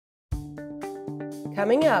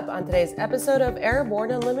Coming up on today's episode of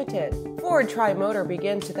Airborne Unlimited, Ford Tri-Motor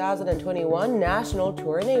begins 2021 national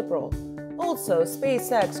tour in April. Also,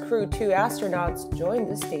 SpaceX Crew-2 astronauts join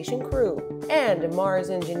the station crew, and Mars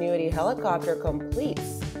Ingenuity Helicopter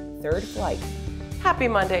completes third flight. Happy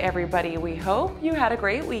Monday, everybody. We hope you had a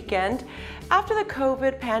great weekend. After the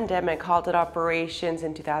COVID pandemic halted operations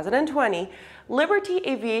in 2020, Liberty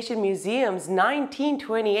Aviation Museum's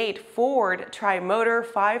 1928 Ford Tri-Motor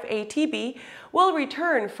 5 ATB will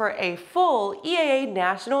return for a full EAA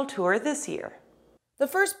national tour this year. The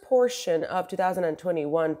first portion of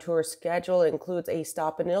 2021 tour schedule includes a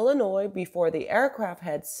stop in Illinois before the aircraft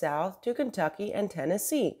heads south to Kentucky and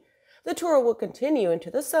Tennessee. The tour will continue into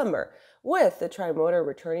the summer, with the Tri-Motor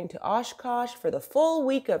returning to Oshkosh for the full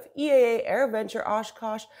week of EAA AirVenture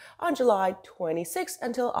Oshkosh on July 26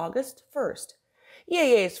 until August 1st.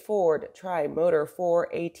 EAA's Ford Tri-Motor 4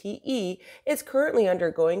 ATE is currently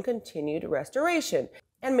undergoing continued restoration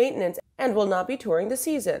and maintenance and will not be touring the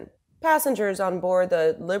season. Passengers on board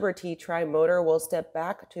the Liberty Tri-Motor will step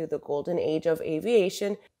back to the golden age of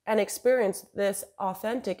aviation and experience this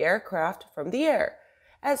authentic aircraft from the air.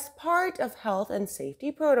 As part of health and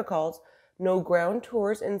safety protocols, no ground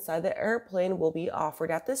tours inside the airplane will be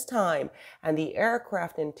offered at this time, and the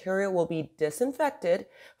aircraft interior will be disinfected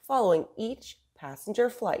following each passenger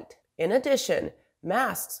flight. In addition,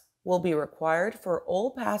 masks will be required for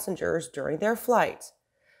all passengers during their flights.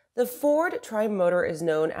 The Ford Tri-Motor is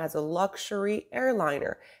known as a luxury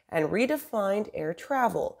airliner and redefined air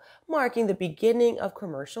travel, marking the beginning of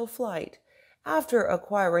commercial flight. After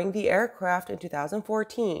acquiring the aircraft in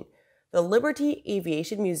 2014, the Liberty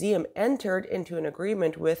Aviation Museum entered into an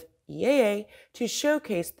agreement with EAA to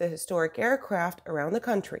showcase the historic aircraft around the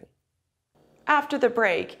country. After the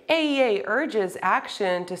break, AEA urges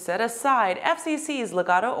action to set aside FCC's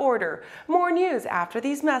legato order. More news after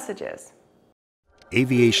these messages.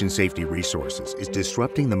 Aviation Safety Resources is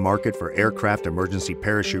disrupting the market for aircraft emergency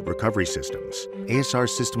parachute recovery systems. ASR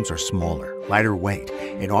systems are smaller, lighter weight,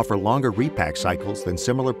 and offer longer repack cycles than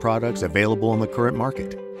similar products available in the current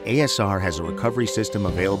market. ASR has a recovery system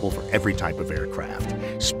available for every type of aircraft: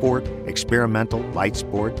 sport, experimental, light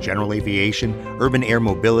sport, general aviation, urban air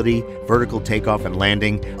mobility, vertical takeoff and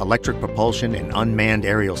landing, electric propulsion, and unmanned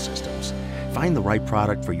aerial systems. Find the right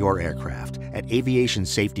product for your aircraft at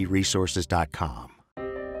aviationsafetyresources.com.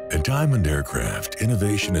 At Diamond Aircraft,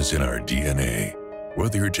 innovation is in our DNA.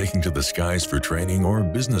 Whether you're taking to the skies for training or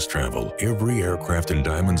business travel, every aircraft in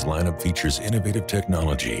Diamond's lineup features innovative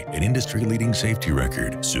technology, an industry-leading safety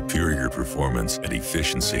record, superior performance and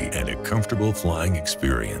efficiency, and a comfortable flying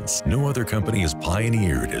experience. No other company has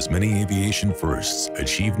pioneered as many aviation firsts,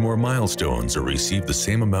 achieved more milestones, or received the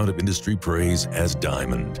same amount of industry praise as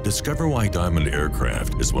Diamond. Discover why Diamond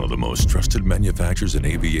Aircraft is one of the most trusted manufacturers in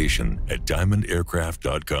aviation at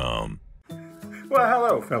diamondaircraft.com. Well,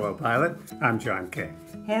 hello, fellow pilot. I'm John King.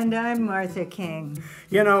 And I'm Martha King.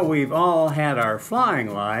 You know, we've all had our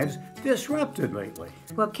flying lives disrupted lately.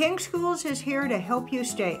 Well, King Schools is here to help you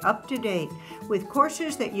stay up to date with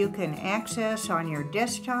courses that you can access on your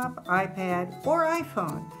desktop, iPad, or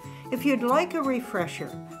iPhone. If you'd like a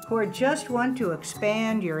refresher or just want to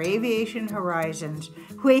expand your aviation horizons,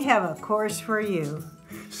 we have a course for you.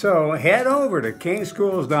 So head over to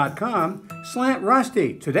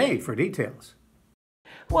kingschools.com/Rusty today for details.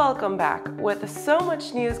 Welcome back. With so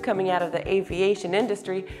much news coming out of the aviation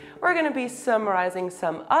industry, we're going to be summarizing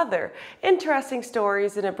some other interesting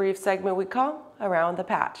stories in a brief segment we call Around the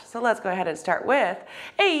Patch. So let's go ahead and start with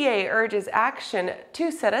AEA urges action to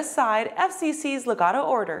set aside FCC's legato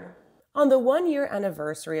order. On the one-year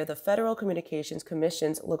anniversary of the Federal Communications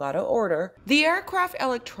Commission's legato order, the Aircraft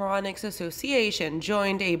Electronics Association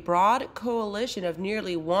joined a broad coalition of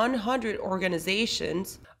nearly 100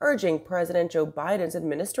 organizations urging President Joe Biden's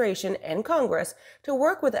administration and Congress to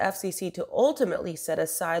work with the FCC to ultimately set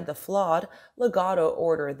aside the flawed legato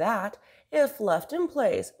order that, if left in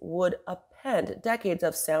place, would append decades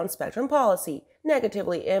of sound spectrum policy,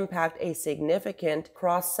 negatively impact a significant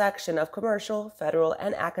cross-section of commercial, federal,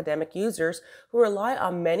 and academic users who rely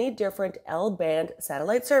on many different L-band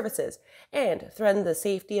satellite services, and threaten the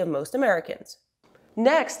safety of most Americans.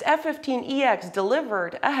 Next, F15EX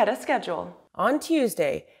delivered ahead of schedule. On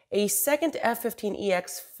Tuesday, a second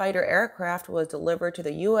F15EX fighter aircraft was delivered to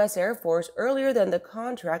the U.S. Air Force earlier than the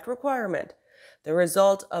contract requirement, the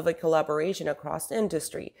result of a collaboration across the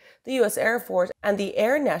industry, the U.S. Air Force, and the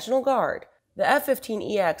Air National Guard. The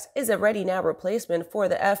F-15EX is a ready-now replacement for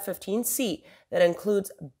the F-15C that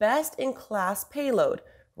includes best-in-class payload,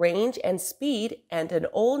 range and speed, and an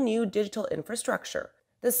all-new digital infrastructure.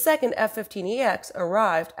 The second F15EX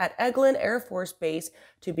arrived at Eglin Air Force Base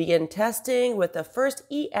to begin testing, with the first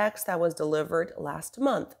EX that was delivered last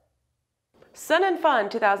month. Sun and Fun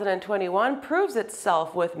 2021 proves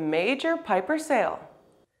itself with major Piper sale.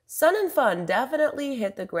 Sun and Fun definitely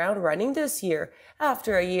hit the ground running this year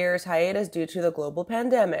after a year's hiatus due to the global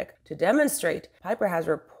pandemic. To demonstrate, Piper has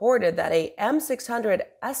reported that a M600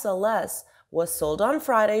 SLS was sold on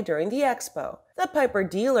Friday during the expo. The Piper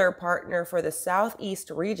dealer partner for the southeast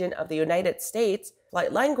region of the United States,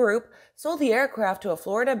 Flightline Group, sold the aircraft to a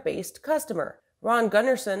Florida-based customer. Ron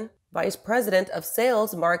Gunnarsson, Vice President of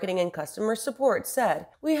Sales, Marketing, and Customer Support, said,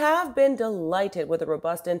 "We have been delighted with the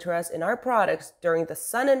robust interest in our products during the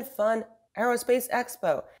Sun and Fun Aerospace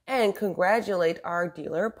Expo and congratulate our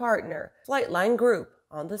dealer partner, Flightline Group,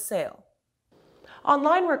 on the sale."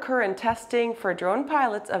 Online recurrent testing for drone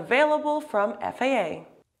pilots available from FAA.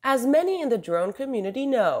 As many in the drone community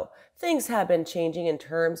know, things have been changing in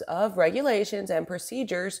terms of regulations and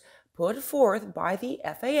procedures put forth by the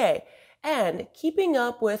FAA, and keeping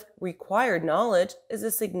up with required knowledge is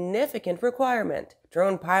a significant requirement.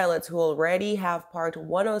 Drone pilots who already have Part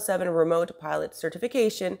 107 remote pilot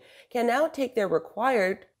certification can now take their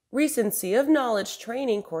required Recency of Knowledge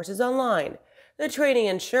training courses online. The training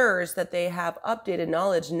ensures that they have updated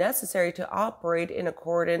knowledge necessary to operate in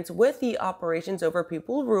accordance with the Operations Over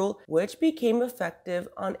People rule, which became effective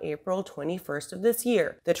on April 21st of this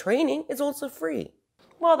year. The training is also free.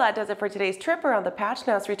 Well, that does it for today's trip around the patch.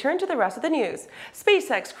 Now let's return to the rest of the news.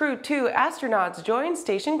 SpaceX Crew-2 astronauts join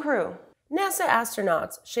station crew. NASA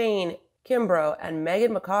astronauts Shane, Kimbrough, and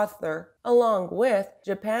Megan McArthur, along with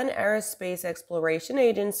Japan Aerospace Exploration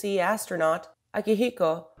Agency astronaut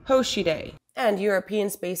Akihiko Hoshide and European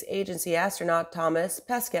Space Agency astronaut Thomas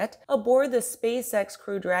Pesquet, aboard the SpaceX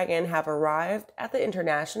Crew Dragon, have arrived at the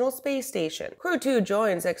International Space Station. Crew-2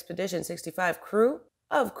 joins Expedition 65 crew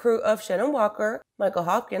of Shannon Walker, Michael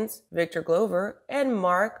Hopkins, Victor Glover, and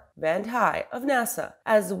Mark Vande of NASA,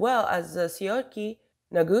 as well as the Soichi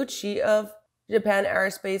Noguchi of Japan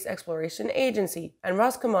Aerospace Exploration Agency, and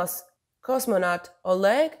Roscosmos cosmonaut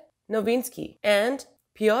Oleg, Novitskiy, and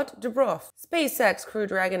Pyotr Dubrov. SpaceX Crew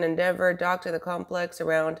Dragon Endeavour docked to the complex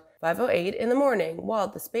around 5:08 in the morning, while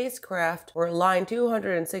the spacecraft were lying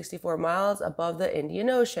 264 miles above the Indian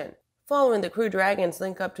Ocean. Following the Crew Dragon's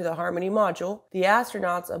link up to the Harmony module, the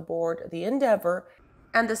astronauts aboard the Endeavour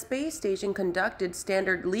and the space station conducted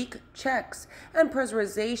standard leak checks and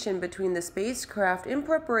pressurization between the spacecraft in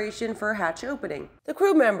preparation for hatch opening. The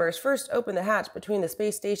crew members first opened the hatch between the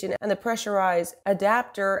space station and the pressurized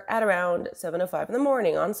adapter at around 7:05 in the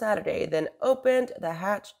morning on Saturday, then opened the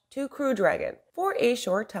hatch to Crew Dragon. For a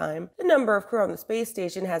short time, the number of crew on the space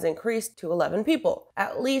station has increased to 11 people,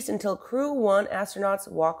 at least until Crew-1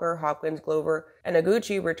 astronauts Walker, Hopkins, Glover, and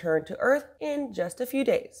Noguchi return to Earth in just a few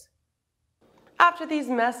days. After these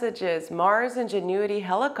messages, Mars Ingenuity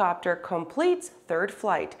Helicopter completes third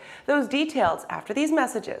flight. Those details after these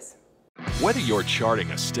messages. Whether you're charting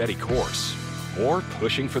a steady course or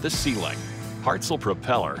pushing for the ceiling, Hartzell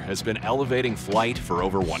Propeller has been elevating flight for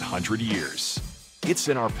over 100 years. It's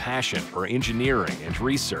in our passion for engineering and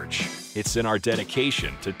research. It's in our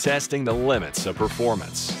dedication to testing the limits of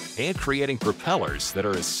performance and creating propellers that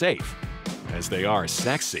are as safe as they are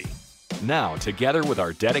sexy. Now, together with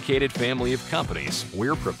our dedicated family of companies,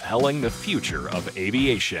 we're propelling the future of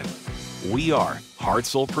aviation. We are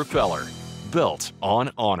Hartzell Propeller, built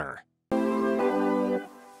on honor.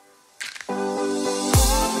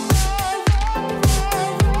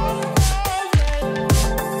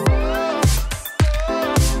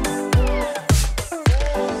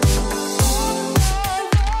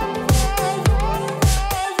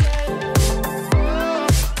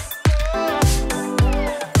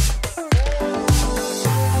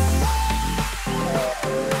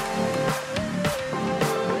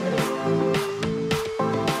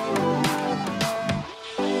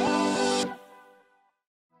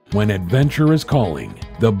 When adventure is calling,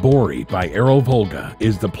 the Bory by Aero-Volga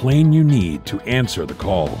is the plane you need to answer the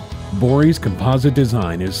call. Bory's composite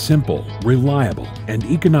design is simple, reliable, and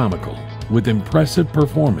economical, with impressive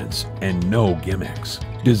performance and no gimmicks.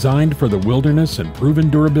 Designed for the wilderness and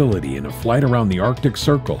proven durability in a flight around the Arctic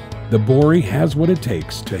Circle, the Bory has what it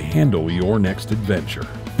takes to handle your next adventure.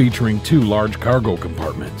 Featuring 2 large cargo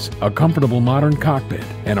compartments, a comfortable modern cockpit,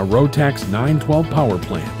 and a Rotax 912 power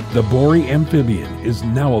plant, the Bory Amphibian is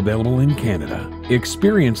now available in Canada.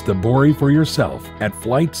 Experience the Bory for yourself at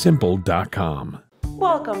flightsimple.com.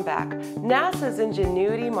 Welcome back. NASA's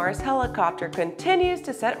Ingenuity Mars Helicopter continues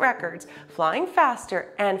to set records, flying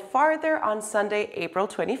faster and farther on Sunday, April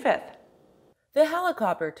 25th. The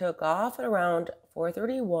helicopter took off at around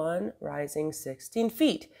 431, rising 16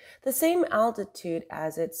 feet, the same altitude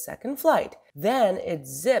as its second flight. Then it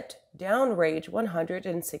zipped downrange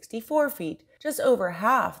 164 feet, just over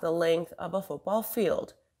half the length of a football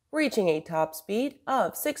field, reaching a top speed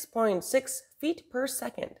of 6.6 feet per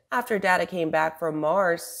second. After data came back from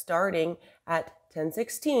Mars starting at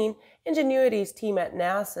 10:16, Ingenuity's team at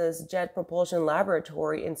NASA's Jet Propulsion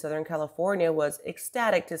Laboratory in Southern California was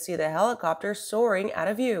ecstatic to see the helicopter soaring out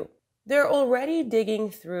of view. They're already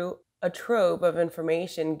digging through a trove of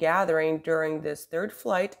information gathering during this third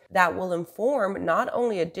flight that will inform not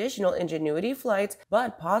only additional Ingenuity flights,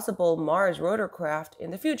 but possible Mars rotorcraft in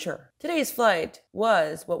the future. Today's flight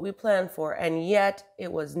was what we planned for, and yet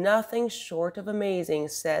it was nothing short of amazing,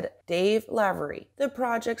 said Dave Lavery, the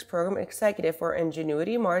project's program executive for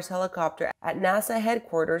Ingenuity Mars Helicopter at NASA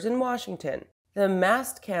headquarters in Washington. The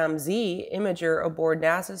Mastcam-Z imager aboard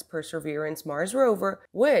NASA's Perseverance Mars rover,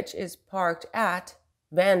 which is parked at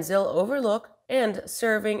Vande Overlook and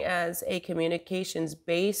serving as a communications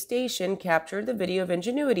base station, captured the video of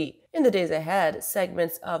Ingenuity. In the days ahead,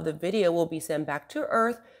 segments of the video will be sent back to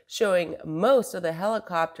Earth, showing most of the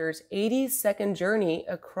helicopter's 80-second journey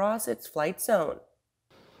across its flight zone.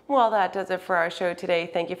 Well, that does it for our show today.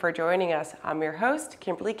 Thank you for joining us. I'm your host,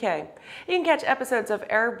 Kimberly Kay. You can catch episodes of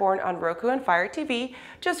Airborne on Roku and Fire TV.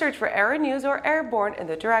 Just search for Aero-News or Airborne in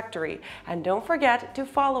the directory. And don't forget to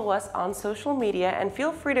follow us on social media, and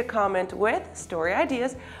feel free to comment with story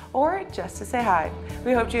ideas or just to say hi.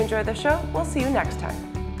 We hope you enjoyed the show. We'll see you next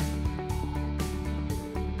time.